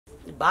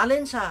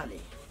बालेन शाहले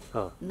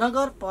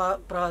नगर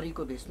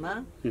प्रहरीको भेषमा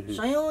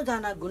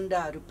सयौंजना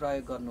गुण्डाहरू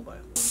प्रयोग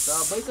गर्नुभयो हुन्छ।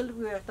 वैकल्पिक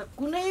व्यवस्था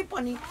कुनै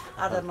पनि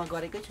आधारमा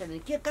गरेकै छैन।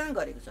 के कहाँ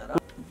गरेको छ र?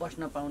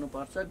 बस्न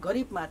पाउनुपर्छ,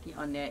 गरिबमाथि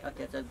अन्याय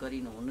अत्याचार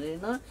गरिनु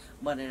हुँदैन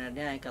भनेर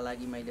न्यायका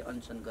लागि मैले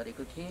अनसन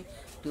गरेको थिएँ।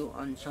 त्यो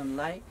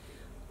अनसनलाई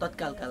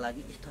तत्कालका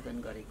लागि स्थगन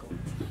गरेको।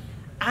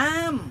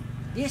 आम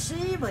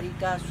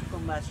देशैभरिका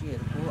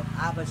सुकुम्बासीहरूको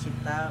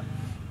आवश्यकता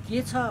के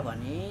छ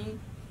भने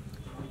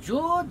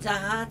जो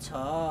जहाँ छ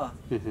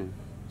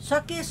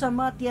सकेसम्म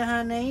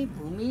त्यहाँ नै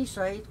भूमि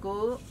सहितको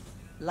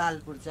लाल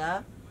पूर्जा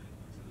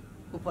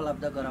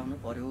उपलब्ध गराउनु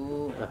पर्यो।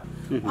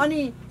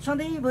 अनि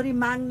सधैँभरि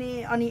माग्ने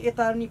अनि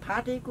यता पनि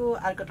फाटेको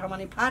अर्को ठाउँमा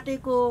नि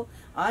फाटेको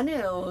होइन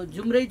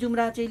जुम्रै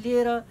जुम्रा चाहिँ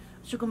लिएर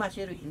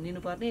सुकुम्बासीहरू हिँडिदिनु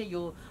पर्ने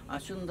यो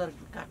सुन्दर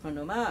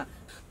काठमाडौँमा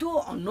त्यो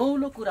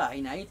नौलो कुरा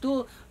होइन है। त्यो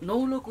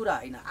नौलो कुरा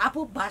होइन, आफू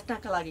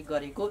बाँच्नका लागि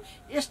गरेको।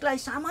 यसलाई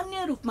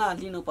सामान्य रूपमा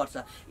लिनुपर्छ।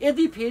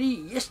 यदि फेरि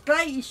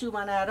यसलाई इस्यु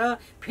बनाएर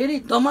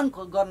फेरि दमन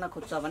गर्न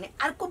खोज्छ भने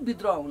अर्को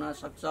विद्रोह हुन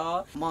सक्छ।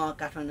 म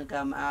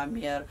काठमाडौँका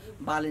मेयर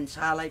बालेन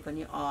शाहलाई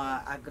पनि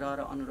आग्रह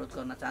र अनुरोध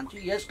गर्न चाहन्छु,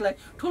 यसलाई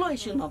ठुलो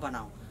इस्यु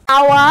नबनाऊ।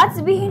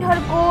 आवाज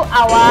विहीनहरूको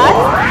आवाज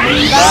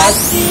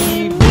मुल्बासी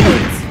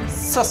न्यूज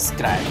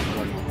सब्स्क्राइब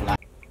गर्नुहोला।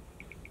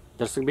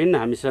 दर्शकबिन,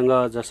 हामीसँग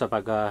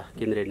जसपाका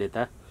केन्द्रीय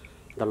नेता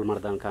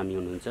दलमर्दन कामी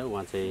हुनुहुन्छ।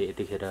 उहाँ चाहिँ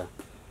यतिखेर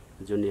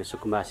जुन यो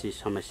सुकुम्बासी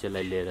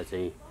समस्यालाई लिएर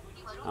चाहिँ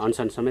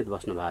अनसन समेत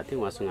बस्नु भएको थियो।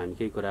 उहाँसँग हामी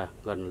केही कुरा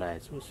गर्न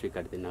लागेका छौँ,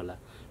 स्वीकार दिनु होला।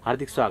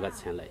 हार्दिक स्वागत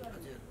छ यहाँलाई।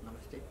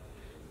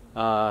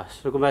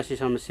 सुकुम्बासी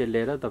समस्या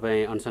लिएर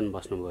तपाईँ अनसन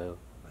बस्नुभयो।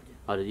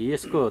 हजुर,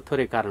 यसको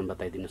थोरै कारण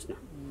बताइदिनुहोस् न।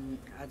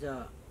 आज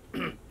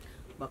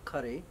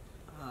भर्खरै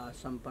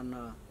सम्पन्न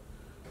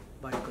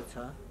भएको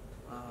छ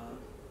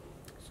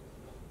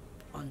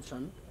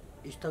अनसन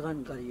स्थगन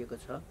गरिएको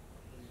छ।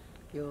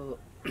 यो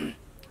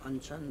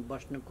अनसन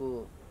बस्नुको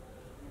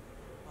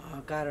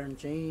कारण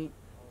चाहिँ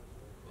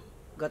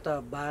गत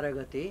 12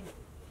 गते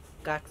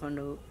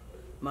काठमाडौँ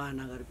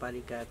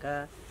महानगरपालिकाका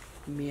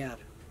मेयर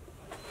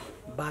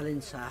बालेन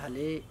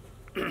शाहले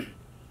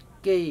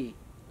केही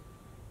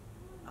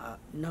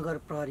नगर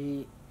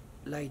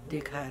प्रहरीलाई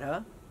देखाएर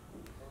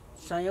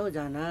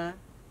सयौंजना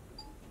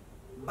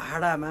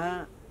भाडामा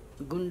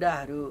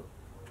गुण्डाहरू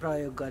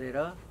प्रयोग गरेर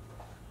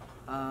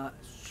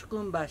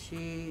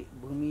सुकुम्बासी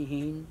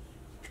भूमिहीन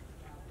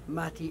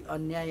माथि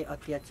अन्याय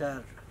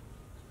अत्याचारका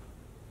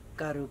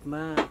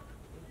रूपमा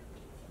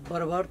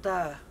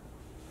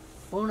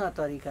बर्बरतापूर्ण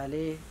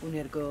तरिकाले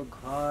उनीहरूको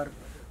घर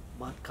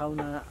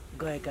भत्काउन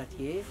गएका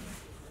थिए।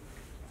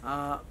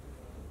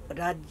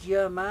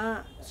 राज्यमा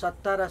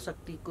सत्ता र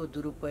शक्तिको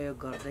दुरुपयोग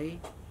गर्दै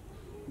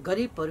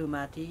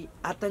गरिबहरूमाथि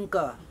आतंक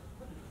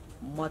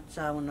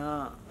मचाउन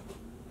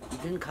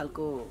जुन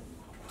खालको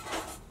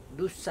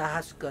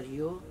दुस्साहस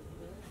गरियो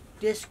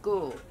त्यसको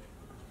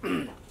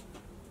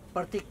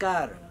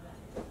प्रतिकार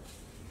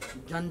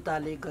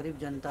जनताले, गरिब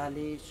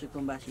जनताले,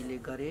 सुकुम्बासीले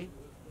गरे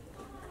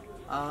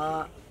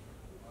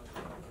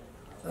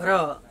र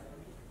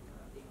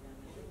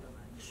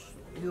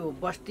यो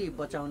बस्ती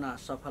बचाउन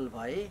सफल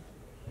भए।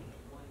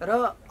 र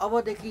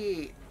अबदेखि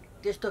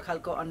त्यस्तो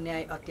खालको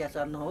अन्याय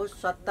अत्याचार नहोस्,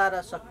 सत्ता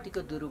र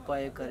शक्तिको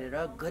दुरुपयोग गरेर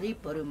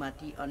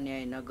गरिबहरूमाथि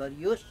अन्याय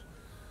नगरियोस्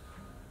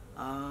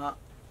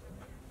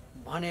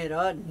भनेर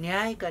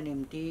न्यायका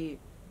निम्ति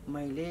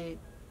मैले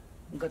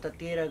गत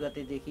 13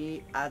 गतेदेखि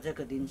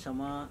आजको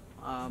दिनसम्म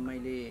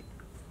मैले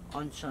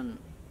अनसन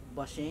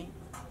बसेँ।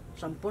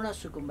 सम्पूर्ण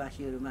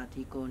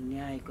सुकुम्बासीहरूमाथिको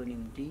न्यायको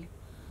निम्ति,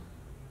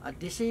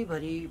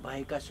 देशैभरि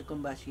भएका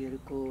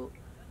सुकुम्बासीहरूको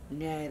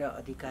न्याय र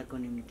अधिकारको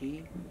निम्ति।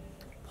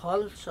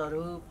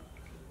 फलस्वरूप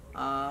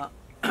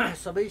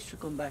सबै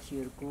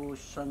सुकुम्बासीहरूको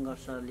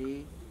सङ्घर्षले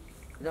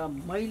र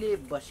मैले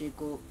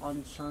बसेको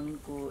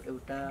अनसनको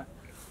एउटा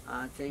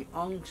चाहिँ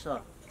अंश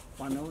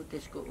भनौँ,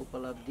 त्यसको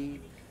उपलब्धि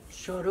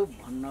स्वरूप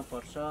भन्न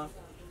पर्छ।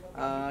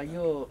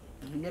 यो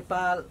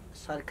नेपाल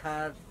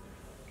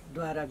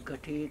सरकारद्वारा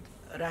गठित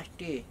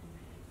राष्ट्रिय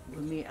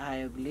भूमि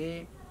आयोगले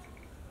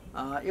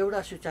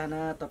एउटा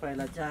सूचना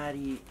तपाईलाई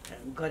जारी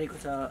गरेको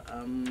छ।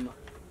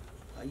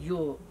 यो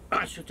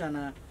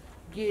सूचना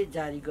के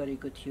जारी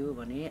गरेको थियो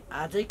भने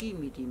आजकै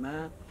मितिमा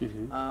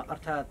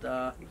अर्थात्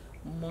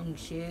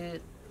मङ्सिर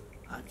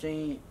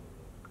चाहिँ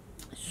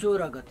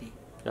 16 गते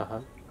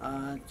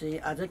चाहिँ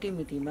आजकै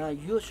मितिमा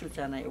यो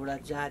सूचना एउटा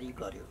जारी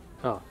गर्यो।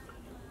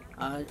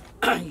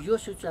 यो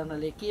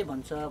सूचनाले के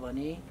भन्छ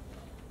भने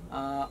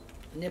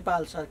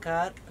नेपाल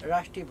सरकार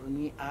राष्ट्रिय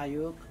भूमि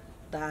आयोग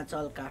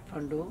ताँचल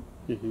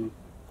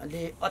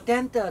काठमाडौँले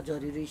अत्यन्त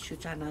जरुरी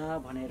सूचना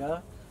भनेर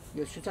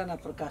यो सूचना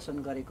प्रकाशन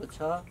गरेको छ।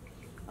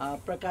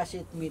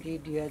 प्रकाशित मिति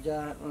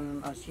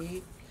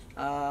 2079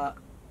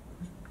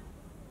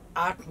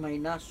 8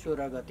 महिना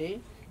 16 गते।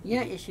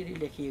 यहाँ यसरी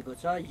लेखिएको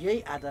छ।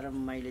 यही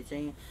आधारमा मैले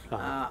चाहिँ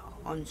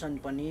अनसन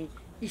पनि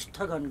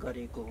स्थगन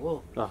गरेको हो।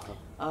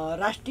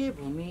 राष्ट्रिय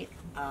भूमि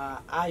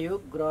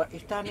आयोग र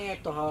स्थानीय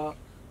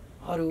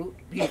तहहरू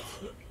बीच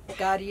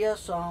कार्य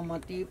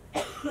सहमति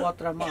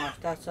पत्रमा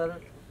हस्ताक्षर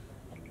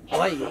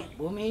भई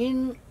भूमिहीन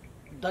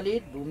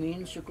दलित,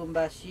 भूमिहीन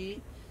सुकुम्बासी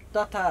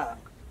तथा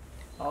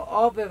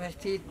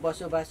अव्यवस्थित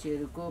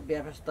बसोबासीहरूको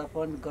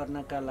व्यवस्थापन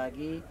गर्नका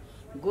लागि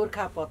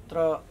गोरखापत्र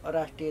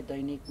राष्ट्रिय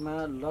दैनिकमा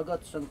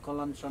लगत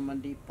सङ्कलन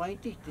सम्बन्धी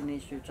 35 दिने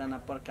सूचना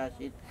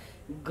प्रकाशित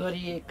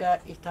गरिएका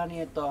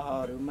स्थानीय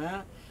तहहरूमा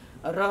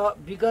र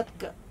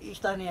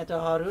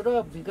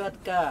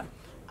विगतका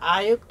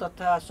आयोग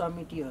तथा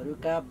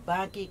समितिहरूका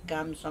बाँकी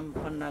काम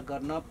सम्पन्न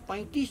गर्न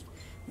 35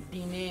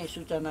 दिने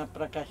सूचना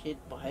प्रकाशित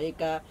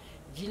भएका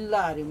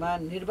जिल्लाहरूमा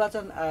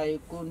निर्वाचन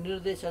आयोगको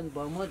निर्देशन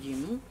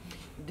बमोजिम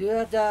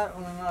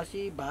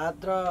 2079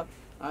 भाद्र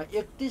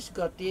 31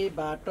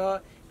 गतेबाट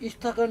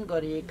स्थगन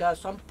गरिएका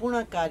सम्पूर्ण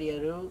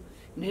कार्यहरू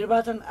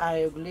निर्वाचन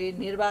आयोगले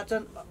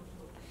निर्वाचन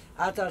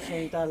आचार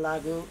संहिता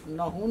लागू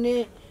नहुने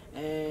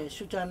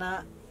सूचना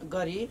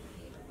गरी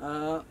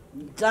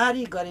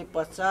जारी गरे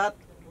पश्चात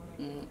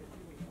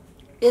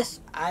यस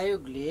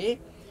आयोगले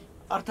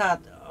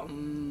अर्थात्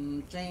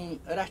चाहिँ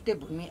राष्ट्रिय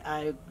भूमि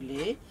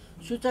आयोगले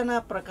सूचना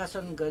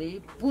प्रकाशन गरी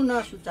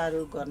पुनः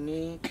सुचारू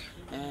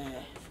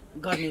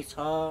गर्नेछ।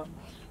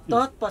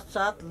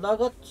 तत्पश्चात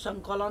लगत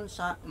सङ्कलन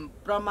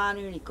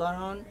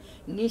प्रमाणीकरण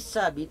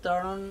निस्सा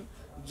वितरण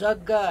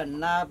जग्गा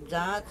नाप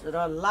जाँच र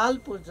लाल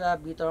पूर्जा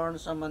वितरण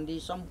सम्बन्धी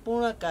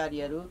सम्पूर्ण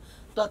कार्यहरू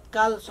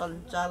तत्काल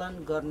सञ्चालन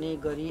गर्ने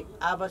गरी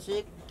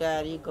आवश्यक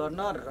तयारी गर्न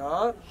र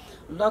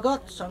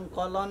लगत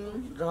सङ्कलन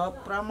र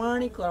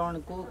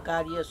प्रमाणीकरणको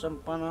कार्य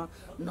सम्पन्न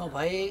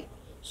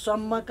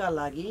नभएसम्मका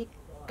लागि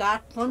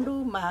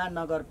काठमाडौँ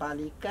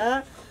महानगरपालिका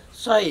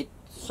सहित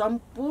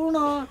सम्पूर्ण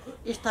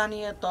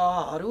स्थानीय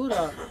तहहरू र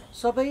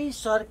सबै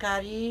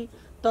सरकारी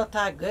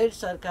तथा गैर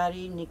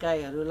सरकारी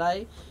निकायहरूलाई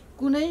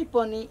कुनै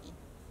पनि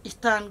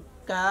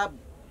स्थानका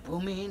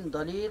भूमिहीन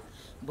दलित,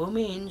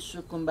 भूमिहीन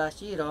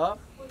सुकुम्बासी र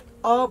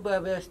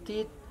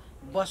अव्यवस्थित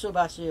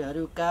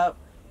बसोबासीहरूका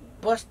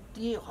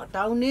बस्ती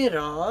हटाउने र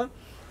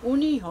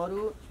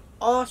उनीहरू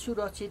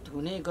असुरक्षित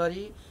हुने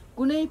गरी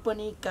कुनै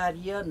पनि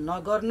कार्य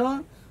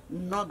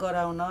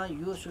नगराउन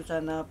यो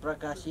सूचना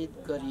प्रकाशित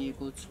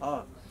गरिएको छ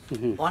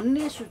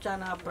भन्ने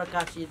सूचना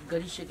प्रकाशित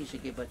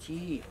गरिसकिसकेपछि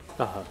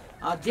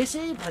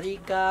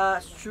देशैभरिका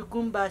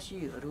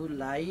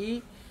सुकुम्बासीहरूलाई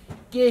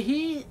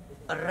केही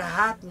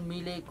राहत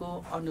मिलेको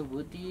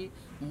अनुभूति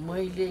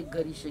मैले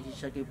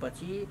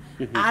गरिसकिसकेपछि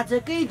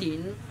आजकै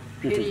दिन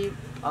फेरि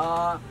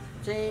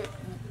चाहिँ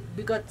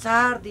विगत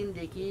 4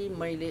 दिनदेखि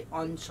मैले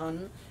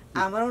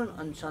आमरण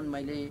अनसन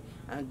मैले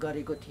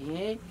गरेको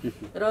थिएँ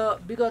र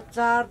विगत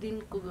 4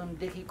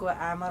 दिनदेखिको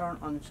आमरण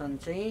अनसन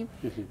चाहिँ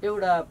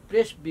एउटा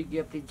प्रेस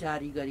विज्ञप्ति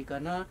जारी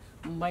गरिकन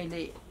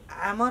मैले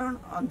आमरण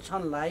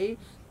अनसनलाई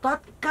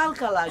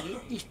तत्कालका लागि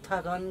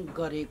स्थगन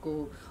गरेको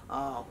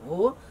हो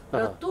र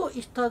त्यो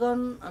स्थगन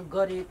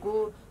गरेको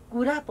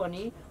कुरा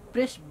पनि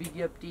प्रेस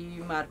विज्ञप्ति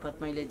मार्फत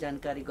मैले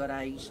जानकारी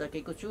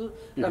गराइसकेको छु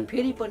र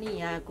फेरि पनि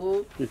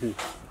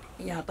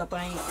यहाँ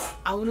तपाईँ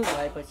आउनु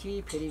भएपछि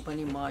फेरि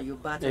पनि म यो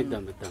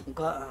वाचन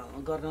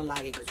गर्न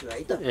लागेको छु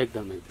है त।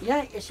 एकदमै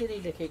यहाँ यसरी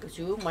लेखेको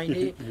छु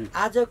मैले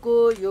आजको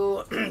यो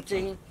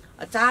चाहिँ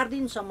 4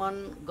 दिनसम्म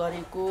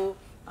गरेको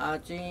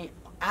चाहिँ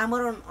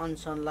आमरण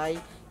अनसनलाई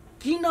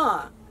किन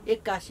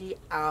 81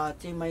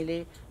 चाहिँ मैले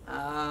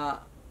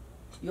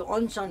यो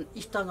अनसन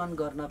स्थगन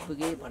गर्न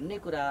पुगे भन्ने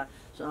कुरा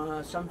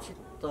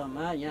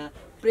संक्षिप्तमा यहाँ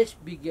प्रेस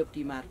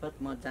विज्ञप्ति मार्फत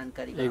म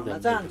जानकारी गराउन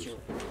चाहन्छु।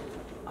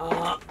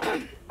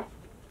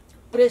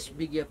 प्रेस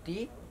विज्ञप्ति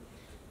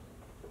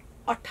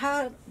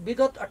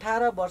विगत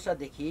 18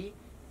 वर्षदेखि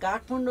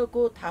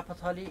काठमाडौँको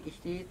थापाथली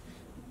स्थित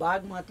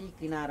बागमती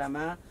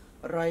किनारामा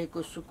रहेको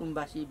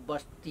सुकुम्बासी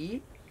बस्ती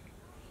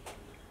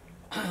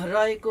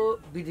रहेको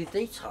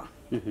विदितै छ।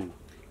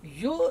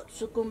 यो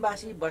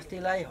सुकुम्बासी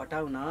बस्तीलाई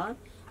हटाउन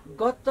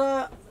गत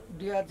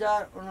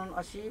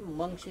 2079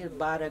 मङ्सिर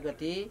 12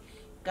 गते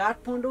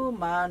काठमाडौँ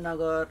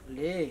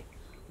महानगरले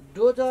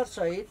डोजर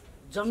सहित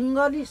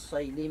जङ्गली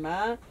शैलीमा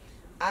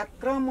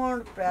आक्रमण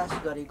प्रयास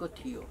गरेको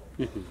थियो।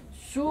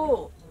 सो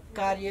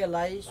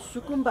कार्यलाई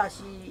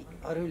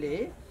सुकुम्बासीहरूले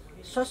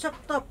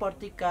सशक्त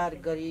प्रतिकार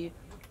गरी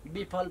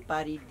विफल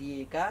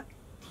पारिदिएका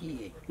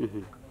थिए।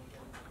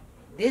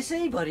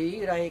 देशैभरि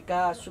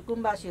रहेका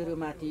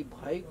सुकुम्बासीहरूमाथि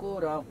भएको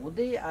र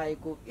हुँदै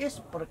आएको यस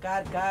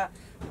प्रकारका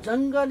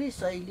जङ्गली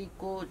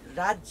शैलीको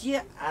राज्य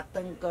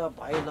आतंक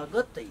भए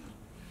लगत्तै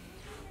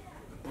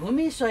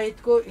भूमि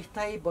सहितको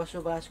स्थायी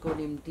बसोबासको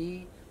निम्ति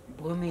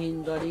भूमिहीन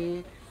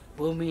दलित,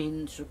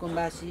 भूमिहीन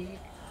सुकुम्बासी,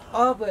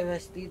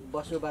 अव्यवस्थित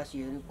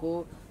बसोबासीहरूको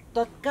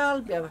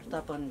तत्काल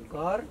व्यवस्थापन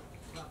गर,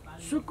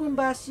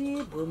 सुकुम्बासी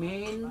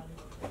भूमिहीन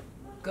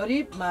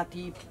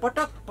गरिबमाथि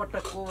पटक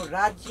पटकको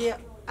राज्य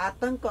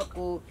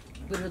आतंकको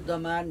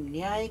विरुद्धमा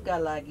न्यायका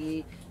लागि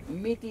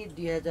मिति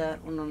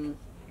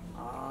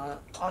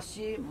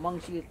 2079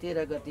 मङ्सिर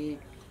 13 गते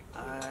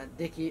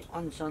देखि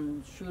अनसन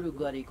सुरु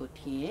गरेको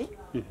थिएँ।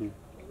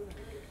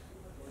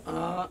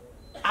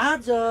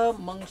 आज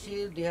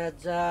मङ्सिर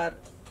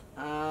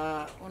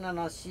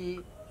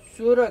 2079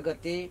 16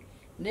 गते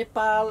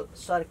नेपाल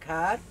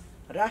सरकार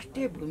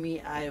राष्ट्रिय भूमि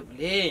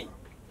आयोगले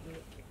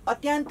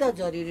अत्यन्त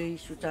जरुरी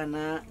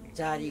सूचना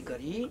जारी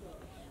गरी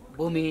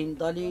भूमिहीन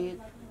दलित,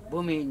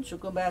 भूमिहीन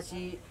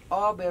सुकुम्बासी,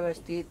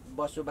 अव्यवस्थित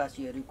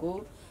बसोबासीहरूको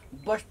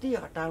बस्ती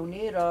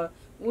हटाउने र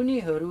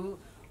उनीहरू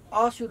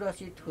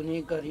असुरक्षित हुने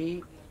गरी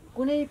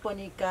कुनै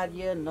पनि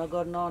कार्य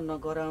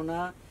नगराउन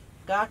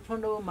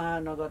काठमाडौँ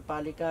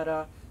महानगरपालिका र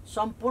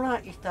सम्पूर्ण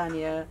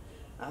स्थानीय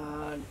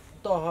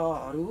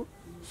तहहरू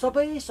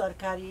सबै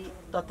सरकारी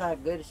तथा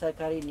गैर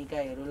सरकारी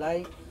निकायहरूलाई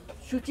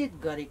सूचित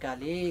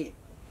गरेकाले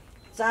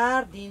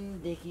 4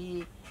 दिनदेखि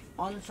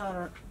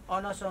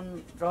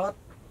अनसनरत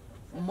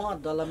म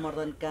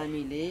दलमर्दन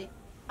कामीले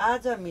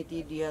आज मिति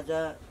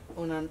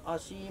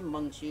 2079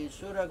 मङ्सिर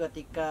 16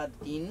 गतिका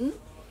दिन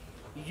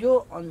यो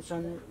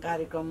अनसन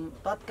कार्यक्रम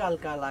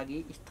तत्कालका लागि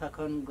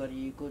स्थगन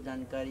गरिएको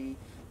जानकारी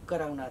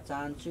गराउन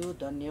चाहन्छु।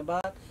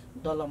 धन्यवाद।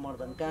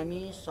 दलमर्दन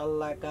कामी,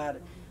 सल्लाहकार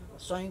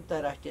संयुक्त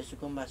राष्ट्रिय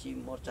सुकुम्बासी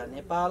मोर्चा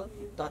नेपाल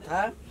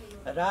तथा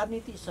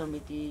राजनीति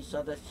समिति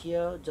सदस्य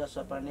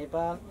जसपा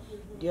नेपाल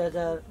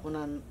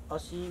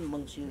 2079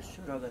 मङ्सिर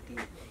 16 गति।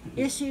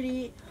 यसरी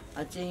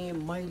चाहिँ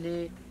मैले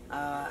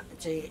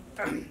चाहिँ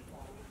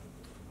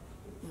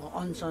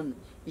अनसन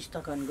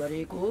स्थगन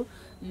गरेको।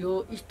 यो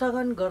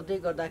स्थगन गर्दै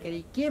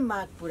गर्दाखेरि के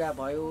माग पुरा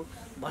भयो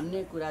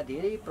भन्ने कुरा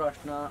धेरै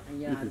प्रश्न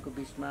यहाँहरूको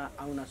बिचमा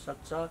आउन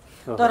सक्छ।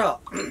 तर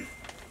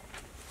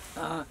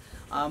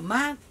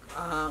माग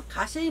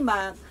खासै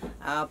माग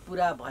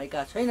पुरा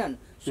भएका छैनन्।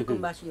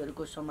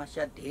 सुकुम्बासीहरूको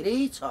समस्या धेरै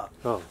छ।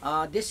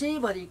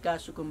 देशैभरिका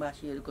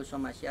सुकुम्बासीहरूको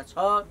समस्या छ।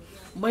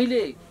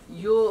 मैले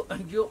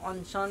यो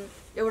अनसन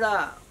एउटा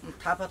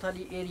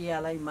थापाथली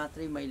एरियालाई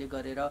मात्रै मैले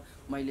गरेर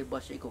मैले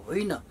बसेको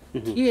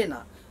थिएन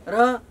र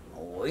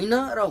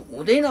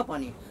हुँदैन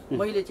पनि।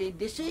 मैले चाहिँ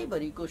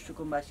देशैभरिको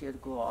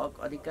सुकुम्बासीहरूको हक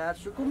अधिकार,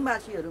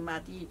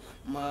 सुकुम्बासीहरूमाथि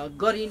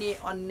गरिने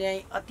अन्याय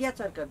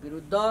अत्याचारका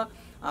विरुद्ध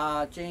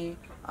चाहिँ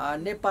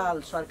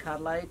नेपाल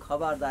सरकारलाई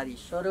खबरदारी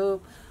स्वरूप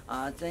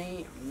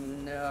चाहिँ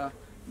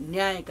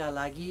न्यायका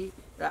लागि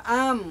र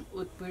आम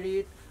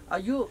उत्पीडित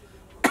यो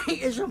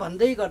यसो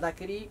भन्दै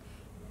गर्दाखेरि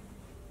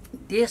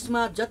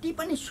देशमा जति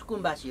पनि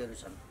सुकुम्बासीहरू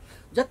छन्,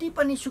 जति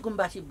पनि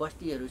सुकुम्बासी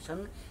बस्तीहरू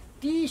छन्,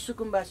 ती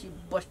सुकुम्बासी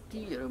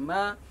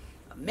बस्तीहरूमा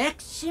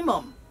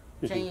म्याक्सिमम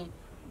चाहिँ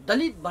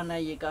दलित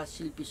बनाइएका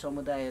शिल्पी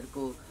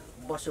समुदायहरूको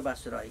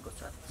बसोबास रहेको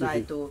छ,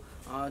 चाहे त्यो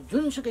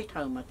जुनसुकै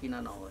ठाउँमा किन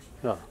नहोस्।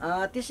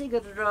 त्यसै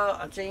गरेर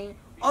चाहिँ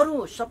अरू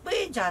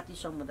सबै जाति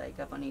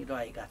समुदायका पनि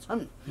रहेका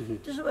छन्।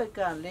 त्यसो भएको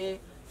कारणले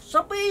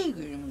सबै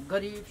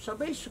गरिब,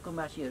 सबै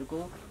सुकुम्बासीहरूको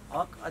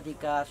हक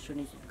अधिकार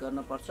सुनिश्चित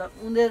गर्नुपर्छ।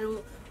 उनीहरू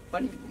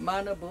पनि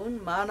मानव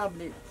हुन्,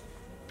 मानवले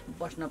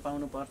बस्न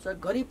पाउनुपर्छ।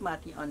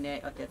 गरिबमाथि अन्याय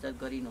अत्याचार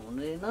गरिनु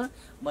हुँदैन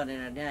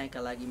भनेर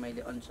न्यायका लागि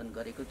मैले अनसन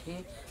गरेको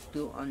थिएँ।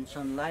 त्यो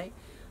अनसनलाई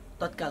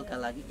तत्कालका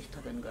लागि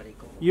स्थगन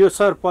गरेको हो। यो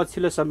सर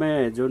पछिल्लो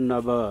समय जुन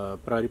अब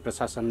प्रहरी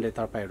प्रशासनले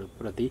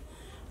तपाईँहरूप्रति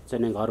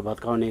चाहिँ घर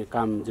भत्काउने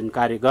काम जुन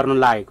कार्य गर्न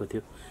लागेको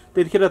थियो,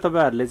 त्यतिखेर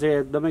तपाईँहरूले चाहिँ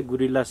एकदमै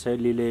गुरिल्ला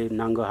शैलीले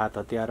नाङ्गो हात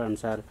हतियार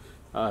अनुसार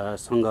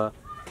सँग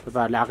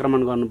तपाईँहरूले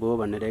आक्रमण गर्नुभयो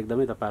भनेर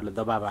एकदमै तपाईँहरूले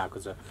दबाब आएको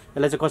छ।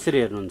 यसलाई चाहिँ कसरी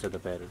हेर्नुहुन्छ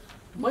तपाईँहरू?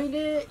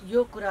 मैले यो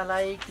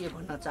कुरालाई के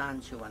भन्न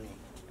चाहन्छु भने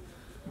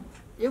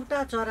एउटा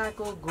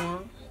चराको गुण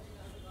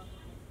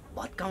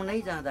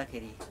भत्काउनै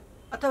जाँदाखेरि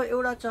अथवा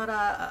एउटा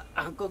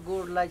चराको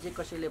गुणलाई चाहिँ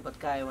कसैले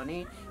भत्कायो भने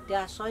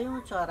त्यहाँ सयौँ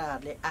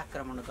चराहरूले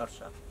आक्रमण गर्छ।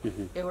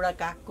 एउटा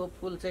कागको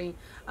फुल चाहिँ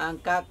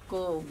कागको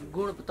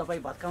गुण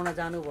तपाईँ भत्काउन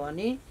जानुभयो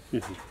भने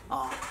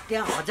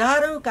त्यहाँ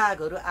हजारौँ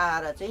कागहरू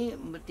आएर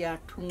चाहिँ त्यहाँ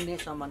ठुङ्ने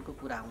सम्मको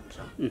कुरा हुन्छ।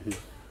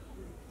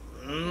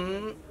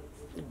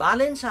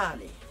 बालेन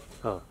शाहले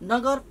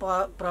नगर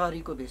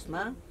प्रहरीको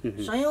भेषमा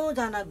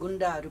सयौँजना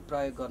गुन्डाहरू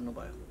प्रयोग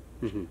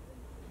गर्नुभयो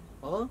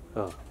हो।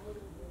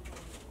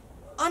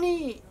 अनि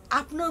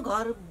आफ्नो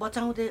घर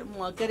बचाउँदै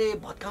के अरे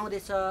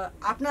भत्काउँदैछ।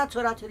 आफ्ना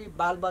छोराछोरी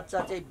बालबच्चा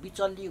चाहिँ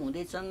बिचल्ली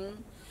हुँदैछन्।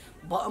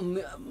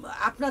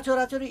 आफ्ना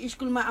छोराछोरी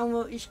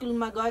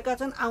स्कुलमा गएका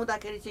छन्,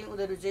 आउँदाखेरि चाहिँ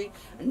उनीहरू चाहिँ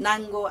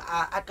नाङ्गो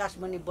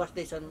आकाशमुनि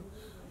बस्दैछन्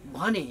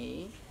भने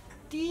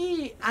ती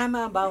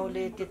आमा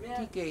बाउले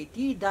त्यत्तिकै,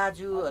 ती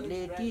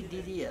दाजुहरूले, ती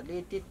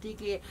दिदीहरूले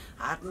त्यत्तिकै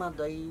हातमा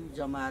दही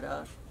जमाएर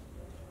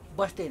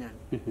बस्दैनन्।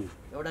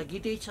 एउटा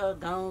गीतै छ,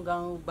 गाउँ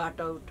गाउँबाट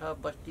उठ,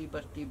 बस्ती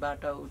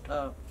बस्तीबाट उठ।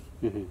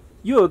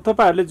 यो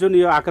तपाईँहरूले जुन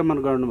यो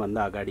आक्रमण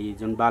गर्नुभन्दा अगाडि,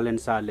 जुन बालेन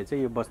शाहले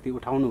चाहिँ यो बस्ती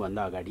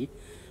उठाउनुभन्दा अगाडि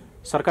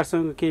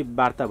सरकारसँग केही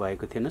वार्ता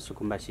भएको थिएन?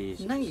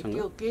 सुकुम्बासीसँग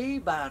त्यो केही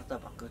वार्ता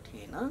भएको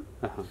थिएन।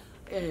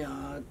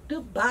 त्यो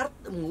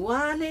वार्ता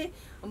उहाँले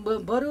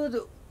बरु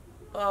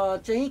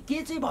चाहिँ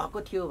के चाहिँ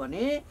भएको थियो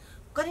भने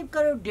करिब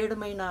 1.5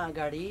 महिना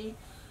अगाडि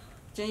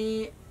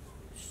चाहिँ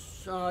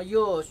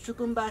यो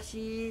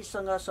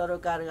सुकुम्बासीसँग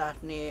सरोकार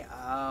गाँठ्ने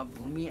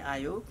भूमि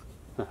आयोग,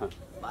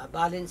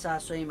 बालेन शाह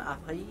स्वयं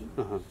आफै,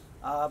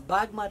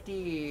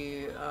 बागमती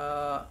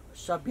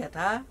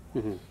सभ्यता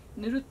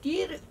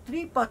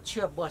त्रिपक्ष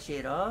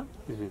बसेर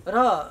र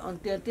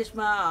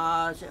त्यसमा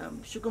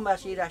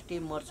सुकुम्बासी राष्ट्रिय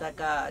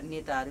मोर्चाका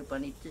नेताहरू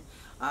पनि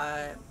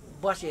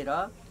बसेर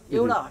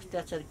एउटा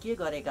हस्ताक्षर के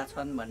गरेका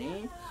छन् भने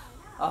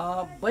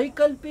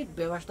वैकल्पिक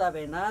व्यवस्था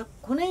बिना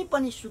कुनै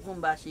पनि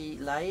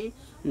सुकुम्बासीलाई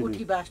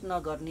उठीबास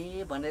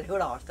नगर्ने भनेर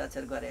एउटा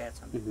हस्ताक्षर गरेका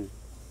छन्।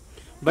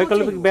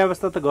 वैकल्पिक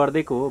व्यवस्था त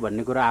गर्दैको हो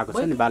भन्ने कुरा आएको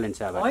छ नि बालेन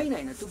साहब। होइन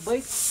होइन, त्यो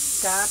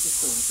कहाँ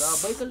त्यस्तो हुन्छ?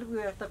 वैकल्पिक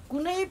व्यवस्था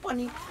कुनै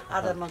पनि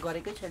आधारमा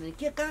गरेकै छैन।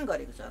 कहाँ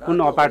गरेको छ र? कुन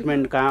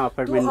अपार्टमेन्ट कहाँ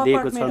अपार्टमेन्ट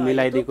दिएको छ,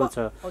 मिलाइदिएको छ,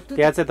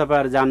 त्यहाँ चाहिँ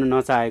तपाईँहरू जानु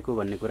नचाहेको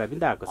भन्ने कुरा पनि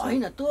त आएको छ।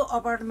 होइन, त्यो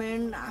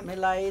अपार्टमेन्ट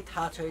हामीलाई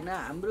थाहा छैन।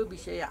 हाम्रो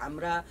विषय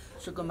हाम्रा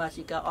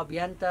सुकुम्बासीका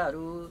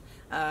अभियन्ताहरू,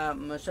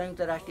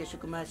 संयुक्त राष्ट्रिय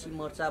सुकुम्बासी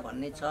मोर्चा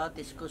भन्ने छ,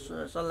 त्यसको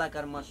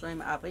सल्लाहकार म स्वयं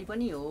आफै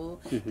पनि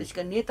हो।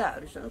 त्यसका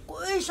नेताहरूसँग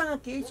कोहीसँग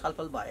केही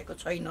छलफल भएको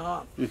छैन।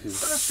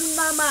 तर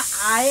सुन्नमा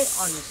आए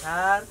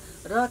अनुसार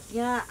र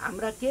त्यहाँ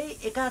हाम्रा केही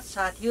एकाध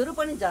साथीहरू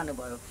पनि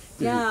जानुभयो।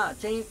 त्यहाँ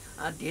चाहिँ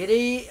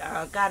धेरै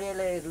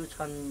कार्यालयहरू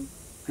छन्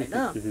होइन।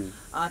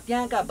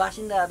 त्यहाँका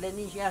बासिन्दाहरूले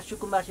नि यहाँ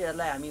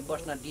सुकुम्बासीहरूलाई हामी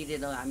बस्न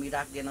दिँदैनौँ, हामी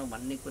राख्दैनौँ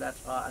भन्ने कुरा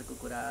छ। अर्को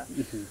कुरा,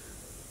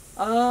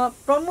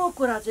 प्रमुख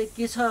कुरा चाहिँ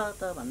के छ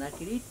त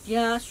भन्दाखेरि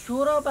त्यहाँ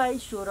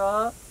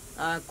 16x16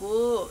 को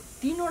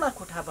 3वटा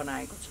कोठा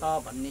बनाएको छ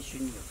भन्ने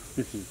सुनियो।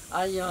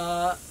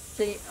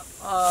 चाहिँ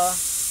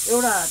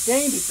एउटा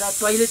त्यहीँभित्र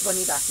टोइलेट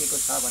पनि राखिएको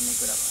छ भन्ने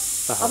कुरा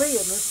भयो। अब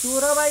हेर्नु,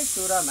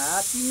 16x16 मा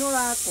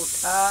 3वटा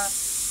कोठा,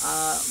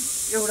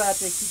 एउटा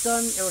चाहिँ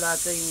किचन, एउटा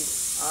चाहिँ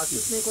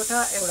सुत्ने कोठा,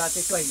 एउटा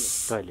चाहिँ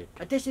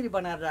टोइलेट त्यसरी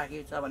बनाएर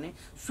राखेको छ भने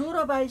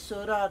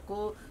 16x16 को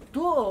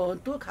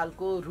त्यो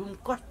खालको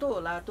रुम कस्तो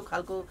होला, त्यो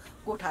खालको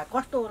कोठा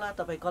कस्तो होला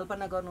तपाईँ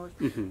कल्पना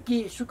गर्नुहोस्। कि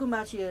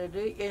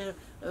सुकुम्बासीहरूले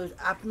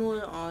आफ्नो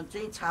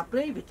चाहिँ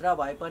छाप्रैभित्र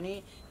भए पनि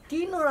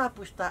 3वटा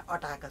पुस्ता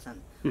अटाएका छन्।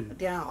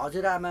 त्यहाँ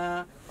हजुरआमा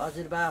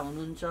हजुरबा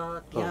हुनुहुन्छ,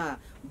 त्यहाँ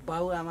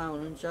बाबुआमा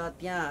हुनुहुन्छ,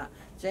 त्यहाँ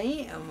चाहिँ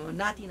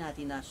नाति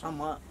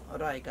नातिनासम्म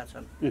रहेका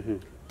छन्।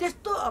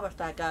 त्यस्तो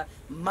अवस्थाका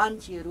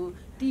मान्छेहरू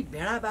ती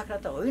भेडा बाख्रा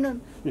त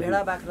होइनन्।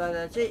 भेडा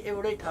बाख्रालाई चाहिँ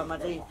एउटै ठाउँमा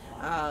चाहिँ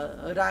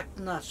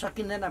राख्न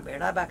सकिँदैन।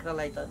 भेडा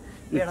बाख्रालाई त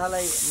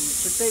भेडालाई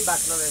छुट्टै,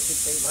 बाख्रालाई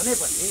छुट्टै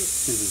भनेपछि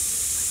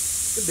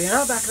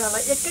भेडा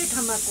बाख्रालाई एकै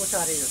ठाउँमा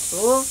कोचारे जस्तो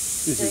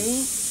चाहिँ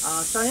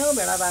 100औं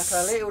भेडा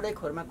बाख्रालाई एउटै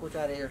खोरमा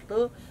कोचारे जस्तो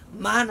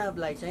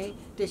मानवलाई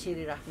चाहिँ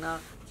त्यसरी राख्न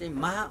चाहिँ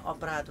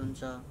महाअपराध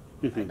हुन्छ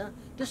होइन।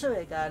 त्यसो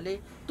भएकाले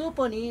त्यो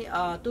पनि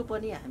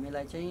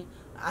हामीलाई चाहिँ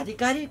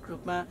आधिकारिक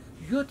रूपमा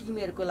यो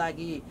तिमीहरूको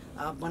लागि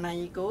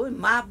बनाइएको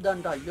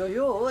मापदण्ड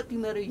यो हो,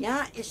 तिमीहरू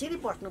यहाँ यसरी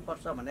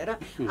बस्नुपर्छ भनेर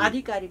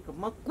आधिकारिक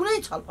रूपमा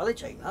कुनै छलफलै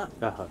छैन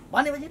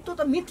भनेपछि त्यो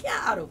त मिथ्या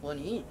आरोप हो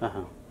नि।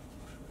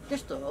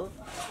 त्यस्तो हो।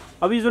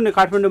 अब यो जुन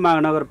काठमाडौँ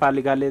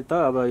महानगरपालिकाले त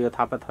अब यो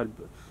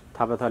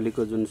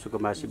थापाथलीको जुन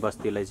सुकुम्बासी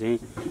बस्तीलाई चाहिँ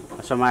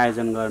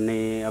समायोजन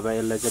गर्ने, अब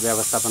यसलाई चाहिँ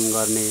व्यवस्थापन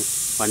गर्ने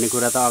भन्ने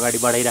कुरा त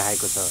अगाडि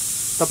बढाइरहेको छ।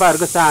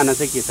 तपाईँहरूको चाहना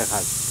चाहिँ के छ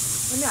खास?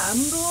 अनि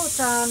हाम्रो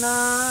चाहना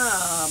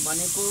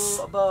भनेको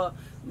अब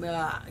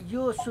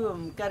यो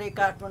के अरे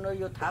काठमाडौँ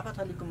यो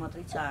थापाथलीको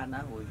मात्रै चाहना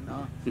होइन।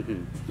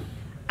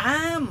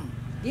 आम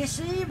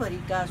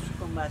देशैभरिका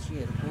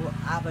सुकुम्बासीहरूको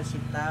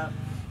आवश्यकता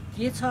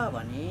के छ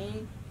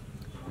भने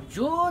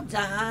जो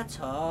जहाँ छ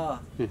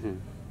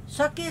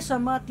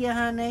सकेसम्म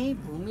त्यहाँ नै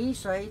भूमि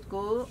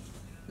सहितको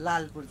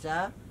लाल पूर्जा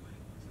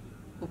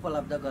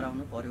उपलब्ध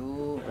गराउनु पर्यो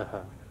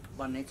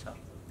भन्ने छ।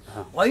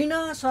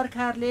 होइन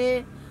सरकारले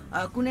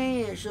कुनै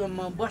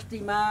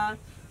बस्तीमा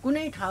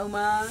कुनै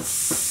ठाउँमा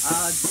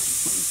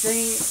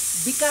चाहिँ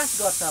विकास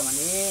गर्छ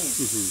भने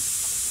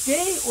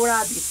त्यही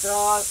ओडाभित्र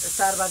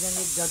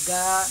सार्वजनिक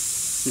जग्गा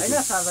होइन,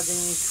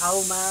 सार्वजनिक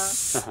ठाउँमा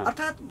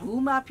अर्थात्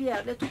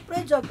भूमाफियाहरूले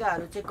थुप्रै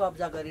जग्गाहरू चाहिँ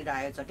कब्जा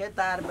गरिरहेछ क्या,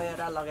 तार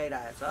बेरा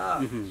लगाइरहेछ।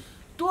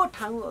 त्यो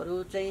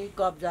ठाउँहरू चाहिँ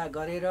कब्जा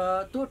गरेर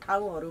त्यो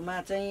ठाउँहरूमा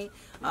चाहिँ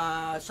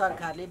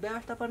सरकारले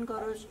व्यवस्थापन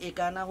गरोस्। 1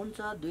 आना हुन्छ,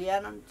 2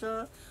 आना हुन्छ,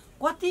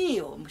 कति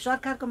हो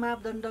सरकारको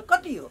मापदण्ड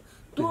कति हो,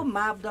 त्यो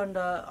मापदण्ड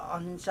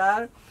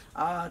अनुसार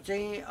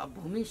चाहिँ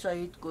भूमि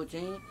सहितको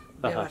चाहिँ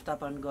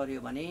व्यवस्थापन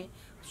गर्यो भने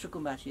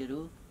सुकुम्बासीहरू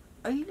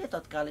अहिले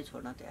तत्कालै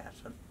छोड्न तयार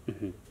छन्।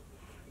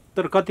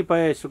 तर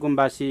कतिपय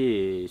सुकुम्बासी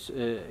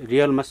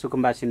रियलमा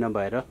सुकुम्बासी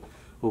नभएर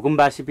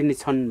हुकुमबासी पनि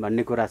छन्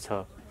भन्ने कुरा छ।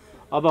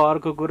 अब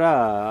अर्को कुरा,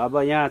 अब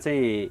यहाँ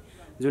चाहिँ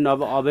जुन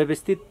अब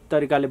अव्यवस्थित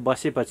तरिकाले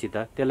बसेपछि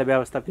त त्यसलाई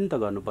व्यवस्थापन त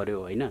गर्नु पर्यो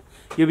होइन।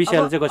 यो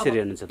विषयलाई चाहिँ कसरी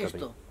हेर्नुहुन्छ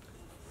तपाईँ?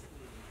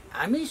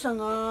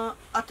 हामीसँग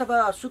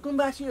अथवा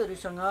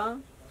सुकुम्बासीहरूसँग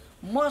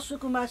म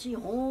सुकुम्बासी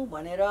हुँ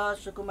भनेर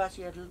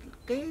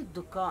सुकुम्बासीहरूकै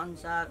दुःख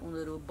अनुसार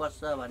उनीहरू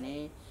बस्छ भने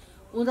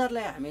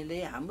उनीहरूलाई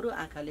हामीले हाम्रो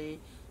आँखाले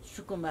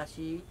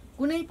सुकुम्बासी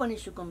कुनै पनि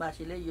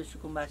सुकुम्बासीले यो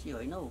सुकुम्बासी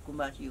होइन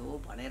हुकुम्बासी हो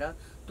भनेर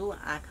त्यो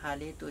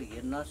आँखाले त्यो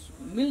हेर्न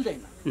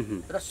मिल्दैन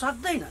र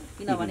सक्दैन।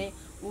 किनभने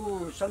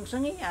ऊ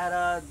सँगसँगै आएर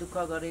दुःख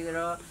गरेर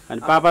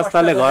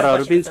पापास्थलले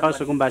घरहरू पनि छ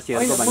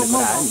सुकुम्बासीहरूको भन्ने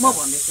कुरा हो। म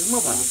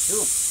भन्दैछु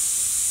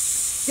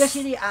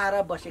त्यसरी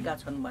आएर बसेका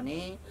छन् भने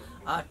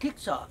ठिक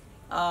छ।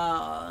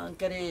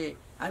 के अरे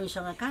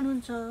हामीसँग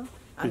कानुन छ,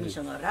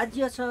 हामीसँग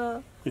राज्य छ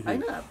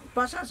होइन,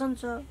 प्रशासन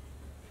छ।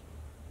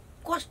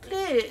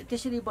 कसले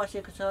त्यसरी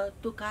बसेको छ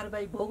त्यो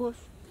कारबाही भोगोस्,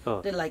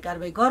 त्यसलाई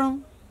कारबाही गरौँ,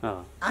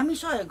 हामी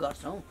सहयोग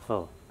गर्छौँ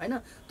होइन।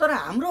 तर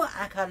हाम्रो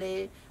आँखाले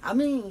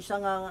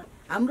हामीसँग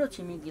हाम्रो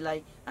छिमेकीलाई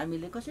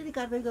हामीले कसरी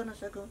कारबाही गर्न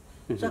सक्यौँ?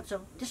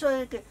 सक्छौँ। त्यसो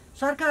भए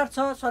सरकार छ,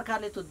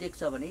 सरकारले त्यो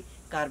देख्छ भने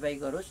कारबाही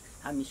गरोस्,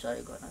 हामी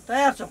सहयोग गर्न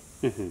तयार छौँ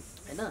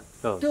होइन।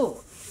 त्यो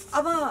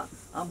अब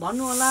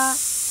भन्नु होला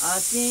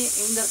चाहिँ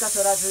यिनीहरूका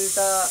छोराछोरी त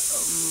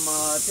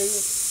चाहिँ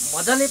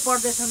मजाले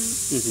पढ्दैछन्,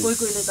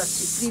 कोहीले त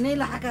सिक्री नै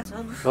लागेका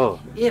छन्।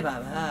 ए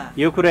बाबा,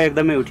 यो कुरा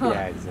एकदमै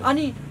उठिरहेको छ।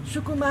 अनि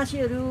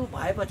सुकुम्बासीहरू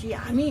भएपछि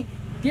हामी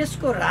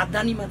देशको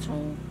राजधानीमा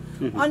छौँ,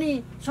 अनि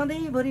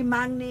सधैँभरि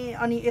माग्ने,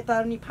 अनि यता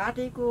पनि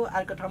फाटेको,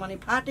 अर्को ठाउँमा नि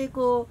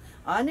फाटेको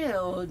होइन,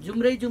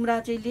 जुम्रा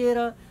चाहिँ लिएर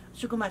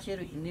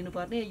सुकुम्बासीहरू हिँडिदिनु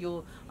पर्ने यो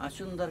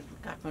सुन्दर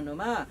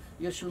काठमाडौँमा,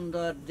 यो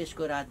सुन्दर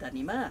देशको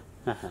राजधानीमा।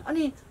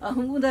 अनि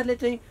उनीहरूले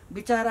चाहिँ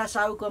बिचारा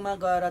साहुकोमा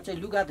गएर चाहिँ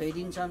लुगा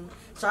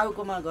धोइदिन्छन्,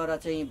 साहुकोमा गएर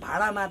चाहिँ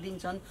भाडा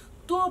मारिदिन्छन्।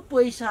 त्यो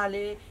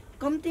पैसाले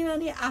कम्तीमा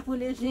नि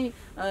आफूले चाहिँ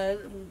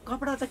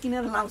कपडा त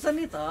किनेर लाउँछ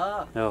नि त,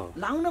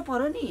 लाउनु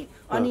पर्यो नि,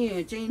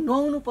 अनि चाहिँ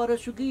नुहाउनु पर्यो,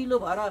 सुकिलो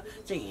भएर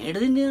चाहिँ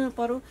हिँडिदिनु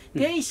पर्यो।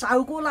 त्यही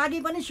साहुको लागि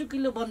पनि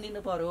सुकिलो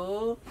बनिदिनु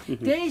पर्यो,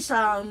 त्यही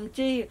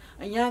चाहिँ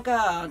यहाँका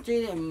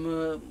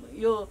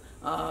चाहिँ यो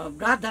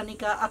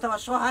राजधानीका अथवा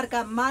सहरका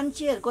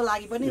मान्छेहरूको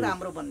लागि पनि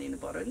राम्रो बनिदिनु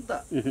पर्यो नि त।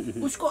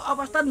 उसको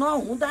अवस्था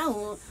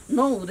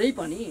नहुँदै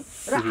पनि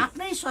र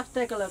आफ्नै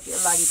स्वास्थ्यको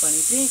लागि पनि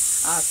चाहिँ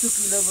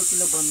सुकिलो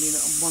बुकिलो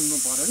बन्नु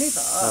पर्यो नि त।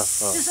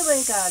 त्यसो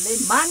भएकाले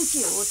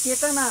मान्छे हो,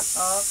 चेतना छ।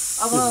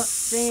 अब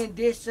चाहिँ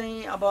देश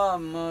चाहिँ अब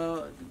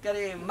के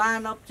अरे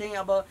मानव चाहिँ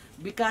अब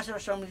विकास र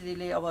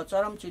समृद्धिले अब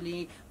चरम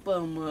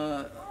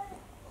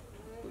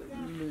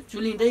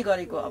चुलिँदै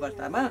गरेको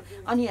अवस्थामा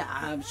अनि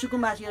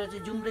सुकुम्बासीहरू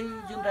चाहिँ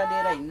जुम्रा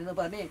लिएर हिँड्नु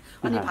पर्ने,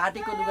 अनि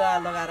फाटेको लुगा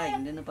लगाएर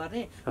हिँड्नु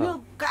पर्ने, यो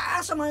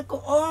कहाँसम्मको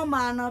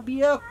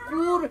अमानवीय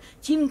क्रूर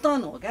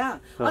चिन्तन हो क्या।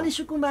 अनि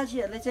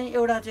सुकुम्बासीहरूले चाहिँ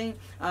एउटा चाहिँ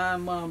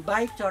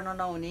बाइक चढ्न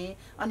नहुने,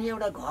 अनि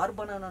एउटा घर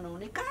बनाउन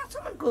नहुने,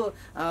 कहाँसम्मको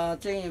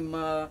चाहिँ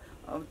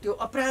त्यो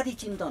अपराधी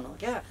चिन्तन हो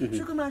क्या।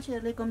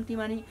 सुकुम्बासीहरूले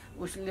कम्तीमा नि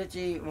उसले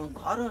चाहिँ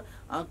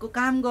घरको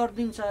काम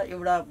गरिदिन्छ,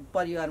 एउटा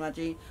परिवारमा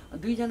चाहिँ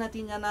 2जना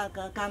 3जना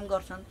काम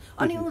गर्छन्,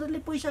 अनि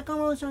उनीहरूले पैसा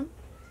कमाउँछन्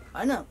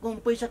होइन,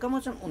 पैसा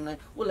कमाउँछन्।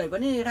 उसलाई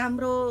पनि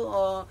राम्रो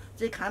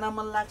चाहिँ खान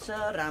मन लाग्छ,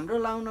 राम्रो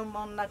लाउन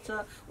मन लाग्छ,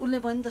 उसले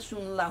पनि त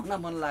सुन लाउन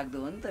मन लाग्दो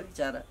हो नि त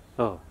बिचरा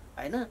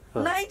होइन,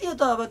 लगाइदियो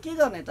त। अब के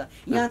गर्ने त,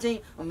 यहाँ चाहिँ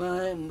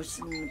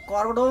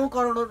करोडौँ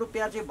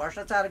रुपियाँ चाहिँ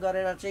भ्रष्टाचार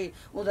गरेर चाहिँ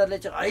उनीहरूले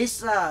चाहिँ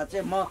ऐसा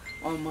चाहिँ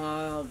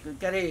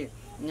के अरे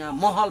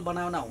महल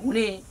बनाउन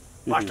हुने,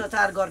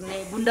 भ्रष्टाचार गर्ने,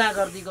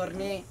 गुन्डागर्दी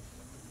गर्ने,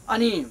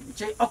 अनि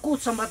चाहिँ अकुत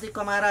सम्पत्ति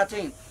कमाएर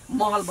चाहिँ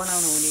महल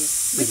बनाउनु हुने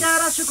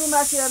बिचारा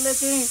सुकुम्बासीहरूले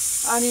चाहिँ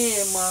अनि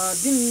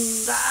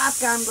दिनरात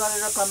काम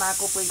गरेर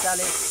कमाएको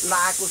पैसाले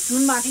लगाएको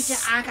सुनमाथि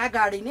चाहिँ आँखा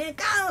गाडिने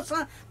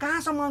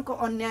कहाँसम्मको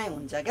अन्याय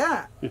हुन्छ क्या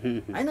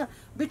होइन।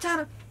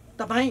 बिचारा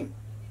तपाईँ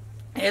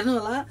हेर्नु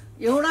होला,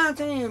 एउटा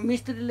चाहिँ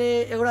मिस्त्रीले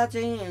एउटा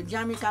चाहिँ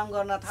ज्यामी काम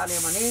गर्न थाल्यो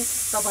भने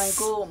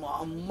तपाईँको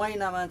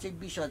महिनामा चाहिँ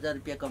 20,000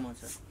 रुपियाँ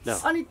कमाउँछ,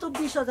 अनि त्यो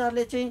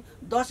 20,000ले चाहिँ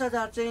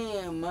 10,000 चाहिँ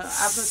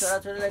आफ्नो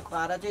छोराछोरीलाई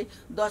खुवाएर चाहिँ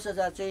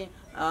 10,000 चाहिँ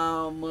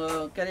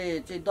के अरे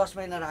चाहिँ 10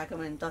 महिना राख्यो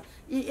भने त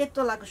 1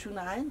 तोलाको सुन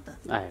आयो नि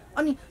त।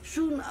 अनि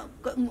सुन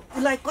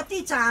उसलाई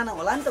कति चाहना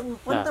होला नि त, ऊ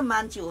पनि त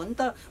मान्छे हो नि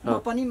त, म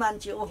पनि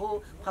मान्छे, ओहो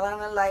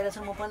फलाना लगाइरहेछ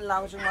म पनि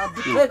लाउँछु, म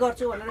दुःखै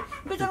गर्छु भनेर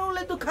बिचरा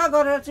उसले दुःख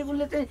गरेर चाहिँ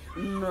उसले चाहिँ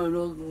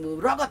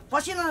रगत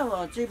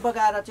पसिना चाहिँ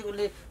बगाएर चाहिँ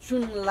उसले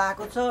सुन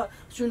लगाएको छ,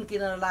 सुन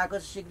किनेर लगाएको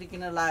छ, सिक्री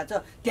किनेर लगाएको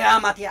छ,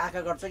 त्यहाँ माथि आँखा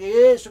गर्छ कि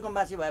ए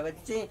सुकुम्बासी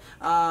भएपछि चाहिँ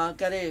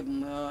के अरे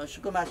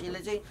सुकुम्बासीले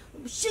चाहिँ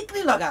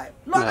सिक्री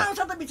लगाउँछ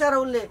त बिचरा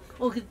उसले।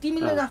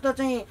 तिमीले जस्तो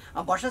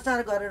चाहिँ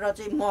भ्रष्टाचार गरेर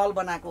चाहिँ महल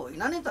बनाएको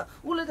होइन नि त,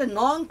 उसले चाहिँ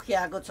नङ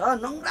खुवाएको छ,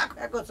 नङ्ग्रा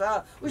खुवाएको छ,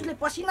 उसले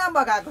पसिना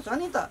बगाएको छ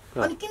नि त,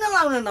 अनि किन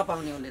लाउन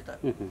नपाउने उसले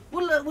त?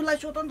 उसलाई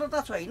स्वतन्त्रता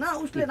छैन,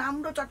 उसले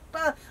राम्रो चट्ट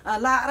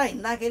लाएर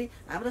हिँड्दाखेरि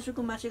हाम्रो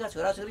सुकुम्बासीका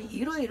छोराछोरी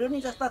हिरो हिरोइनी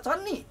जस्ता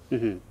छन् नि,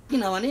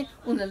 किनभने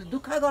उनीहरूले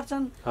दुःख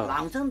गर्छन्,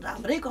 लाउँछन्,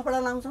 राम्रै कपडा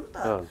लाउँछन्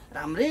त,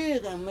 राम्रै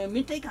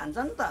मिठै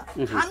खान्छन् त,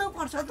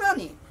 खानुपर्छ त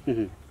नि।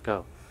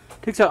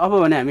 ठिक छ, अब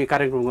भने हामी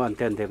कार्यक्रमको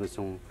अन्त्यमा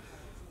छौँ।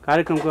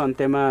 कार्यक्रमको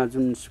अन्त्यमा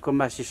जुन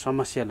सुकुम्बासी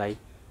समस्यालाई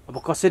अब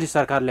कसरी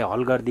सरकारले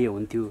हल गरिदिए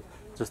हुन्थ्यो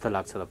जस्तो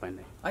लाग्छ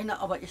तपाईँलाई? होइन,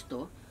 अब यस्तो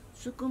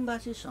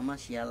सुकुम्बासी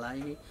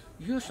समस्यालाई,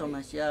 यो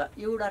समस्या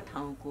एउटा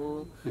ठाउँको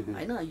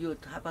होइन, यो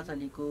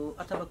थापाथलीको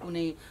अथवा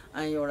कुनै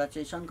एउटा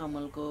चाहिँ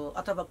सङ्कमलको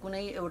अथवा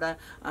कुनै एउटा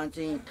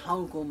चाहिँ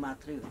ठाउँको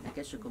मात्रै होइन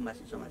क्या।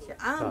 सुकुम्बासी समस्या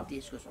आम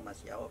देशको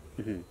समस्या हो।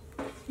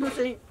 यो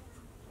चाहिँ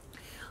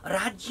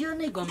राज्य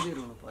नै गम्भीर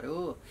हुनु पर्यो,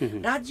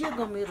 राज्य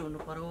गम्भीर हुनु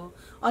पर्यो,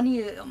 अनि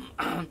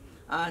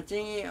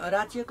चाहिँ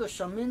राज्यको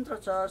संयन्त्र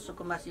छ,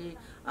 सुकुम्बासी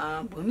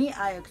भूमि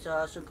आयोग छ,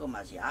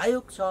 सुकुम्बासी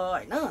आयोग छ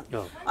होइन।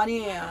 अनि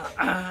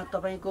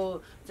तपाईँको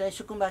चाहिँ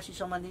सुकुम्बासी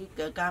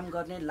सम्बन्धी काम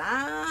गर्ने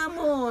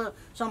लामो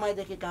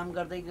समयदेखि काम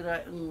गर्दै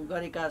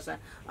गरेका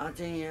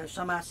चाहिँ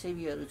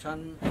समाजसेवीहरू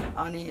छन्,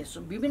 अनि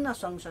विभिन्न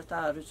सङ्घ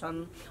संस्थाहरू छन्,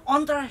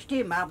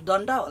 अन्तर्राष्ट्रिय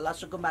मापदण्ड होला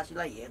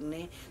सुकुम्बासीलाई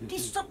हेर्ने, ती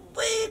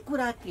सबै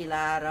कुरा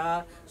केलाएर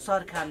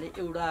सरकारले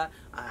एउटा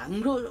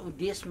हाम्रो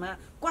देशमा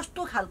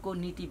कस्तो खालको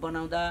नीति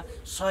बनाउँदा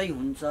सही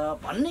हुन्छ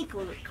भन्ने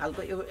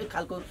खालको एक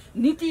खालको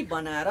नीति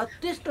बनाएर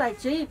त्यसलाई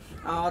चाहिँ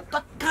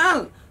तत्काल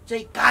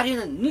चाहिँ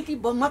कार्यान्वयन नीति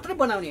मात्रै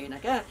बनाउने होइन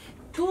क्या,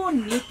 त्यो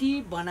नीति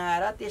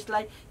बनाएर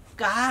त्यसलाई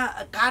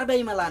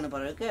कारबाहीमा लानु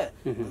पर्यो क्या,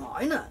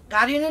 होइन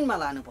कार्यान्वयनमा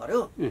लानु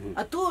पर्यो।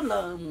 त्यो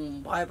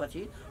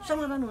भएपछि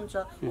समाधान हुन्छ।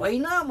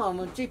 होइन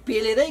म चाहिँ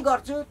पेलेरै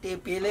गर्छु, त्यो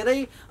पेलेरै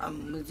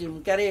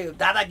के अरे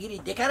दादागिरी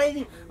देखाएरै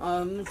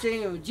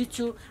चाहिँ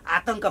जित्छु,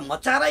 आतङ्क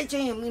मचारै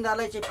चाहिँ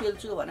यिनीहरूलाई चाहिँ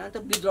पेल्छु भने त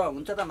विद्रोह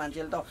हुन्छ त।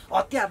 मान्छेले त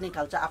हतियार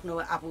निकाल्छ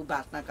आफू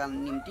बाँच्नका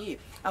निम्ति,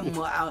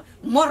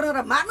 मर्न र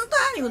मार्न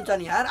तयारी हुन्छ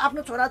नि यार।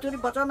 आफ्नो छोराछोरी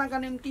बचाउनका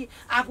निम्ति,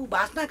 आफू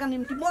बाँच्नका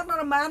निम्ति मर्न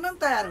र मार्न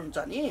तयार हुन्छ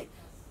नि।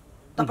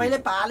 तपाईँले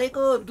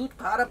पालेको दुध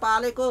खुवाएर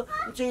पालेको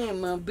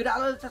चाहिँ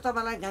बिरालोले त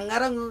तपाईँलाई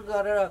घाङ्गारङ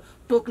गरेर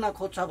टोक्न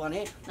खोज्छ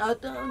भने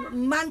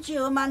मान्छे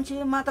हो,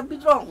 मान्छेमा त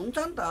विद्रोह हुन्छ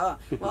नि त।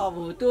 अब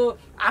त्यो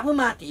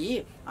आफूमाथि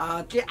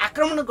चाहिँ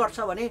आक्रमण गर्छ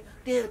भने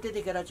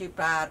त्यतिखेर चाहिँ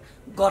प्रहार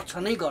गर्छ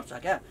नै गर्छ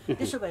क्या।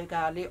 त्यसो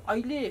भएकाले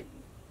अहिले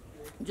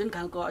जुन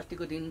खालको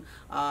अस्तिको दिन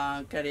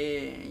के अरे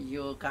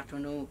यो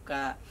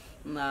काठमाडौँका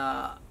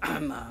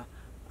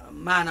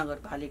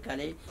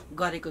महानगरपालिकाले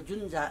गरेको जुन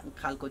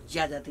खालको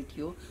ज्यादती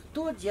थियो,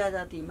 त्यो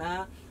ज्यादतीमा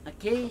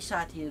केही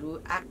साथीहरू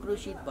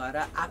आक्रोशित भएर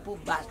आफू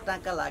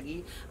बाँच्नका लागि,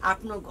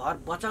 आफ्नो घर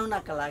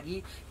बचाउनका लागि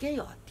केही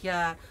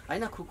हतियार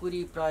होइन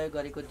खुकुरी प्रयोग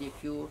गरेको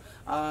देखियो,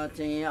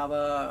 चाहिँ अब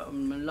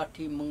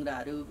लट्ठी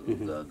मुङ्राहरू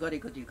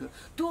गरेको देखियो।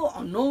 त्यो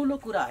नौलो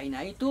कुरा होइन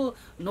है, त्यो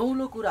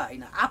नौलो कुरा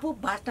होइन, आफू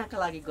बाँच्नका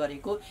लागि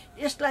गरेको।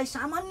 यसलाई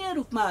सामान्य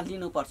रूपमा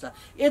लिनुपर्छ।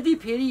 यदि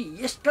फेरि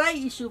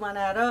यसलाई इस्यु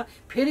बनाएर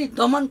फेरि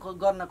दमन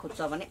गर्न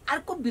खोज्छ भने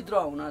अर्को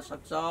विद्रोह हुन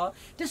सक्छ।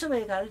 त्यसो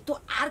भएकाले त्यो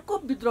अर्को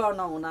विद्रोह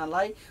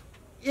नहुनलाई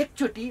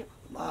एकचोटि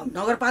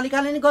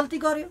नगरपालिकाले नै गल्ती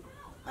गर्यो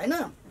होइन।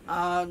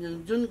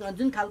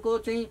 जुन खालको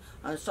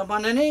चाहिँ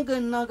समन्वय नै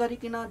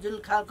नगरिकन जुन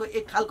खालको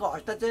एक खालको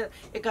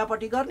हस्ताक्षर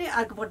एकापट्टि गर्ने,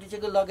 अर्कोपट्टि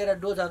चाहिँ लगेर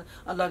डोजर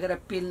लगेर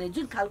पेल्ने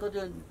जुन खालको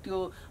त्यो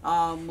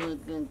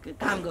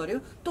काम गर्यो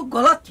त्यो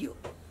गलत थियो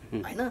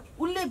होइन।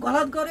 उसले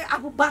गलत गर्यो,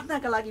 आफू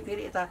बाँच्नका लागि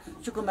फेरि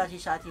यता सुकुम्बासी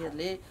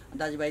साथीहरूले,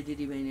 दाजुभाइ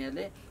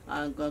दिदीबहिनीहरूले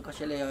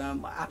कसैले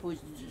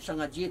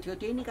आफूसँग जे थियो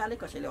त्यही निकाले,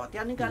 कसैले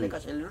हतियार निकाले,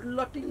 कसैले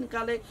लट्ठी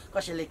निकाले,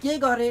 कसैले के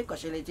गरे,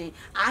 कसैले चाहिँ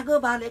आगो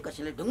बाले,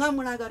 कसैले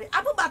ढुङ्गामुढा गरे,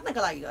 आफू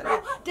बाँच्नका लागि गरे।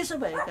 त्यसो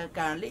भएका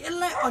कारणले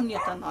यसलाई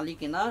अन्यथा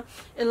नलिकन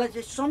यसलाई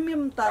चाहिँ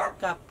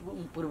संयमताका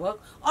पूर्वक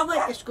अब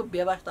यसको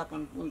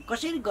व्यवस्थापन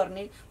कसरी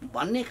गर्ने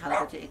भन्ने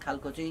खालको चाहिँ एक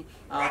खालको चाहिँ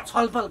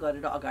छलफल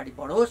गरेर अगाडि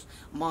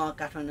बढोस्। म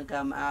काठमाडौँका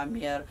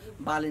मेयर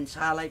बालन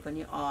शाहलाई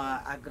पनि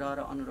आग्रह र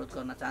अनुरोध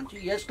गर्न चाहन्छु,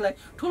 यसलाई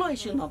ठुलो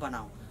इस्यु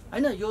नबनाऊ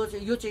होइन।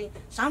 यो चाहिँ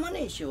सामान्य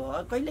इस्यु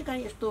हो।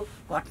 कहिलेकाहीँ यस्तो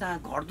घटना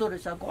घट्दो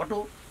रहेछ, घटो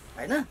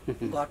होइन,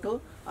 घटो।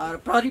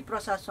 प्रहरी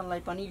प्रशासनलाई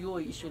पनि यो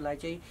इस्युलाई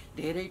चाहिँ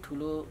धेरै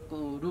ठुलो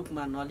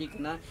रूपमा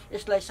नलिकन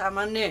यसलाई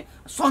सामान्य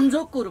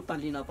संजोगको रूपमा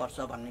लिनुपर्छ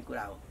भन्ने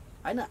कुरा हो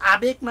होइन।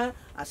 आवेगमा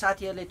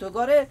साथीहरूले त्यो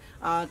गरे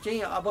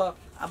चाहिँ अब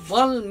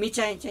बल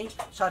मिचाइ चाहिँ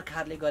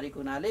सरकारले गरेको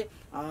हुनाले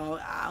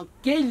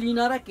केही लिन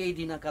र केही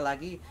दिनका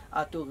लागि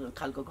त्यो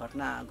खालको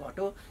घटना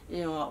घट्यो।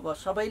 अब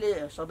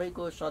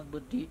सबैको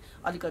सद्बुद्धि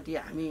अलिकति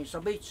हामी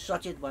सबै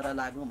सचेत भएर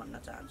लागौँ भन्न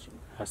चाहन्छु।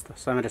 हस् त,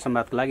 समय र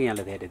संवादको लागि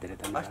यहाँलाई धेरै धेरै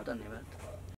धन्यवाद। धन्यवाद।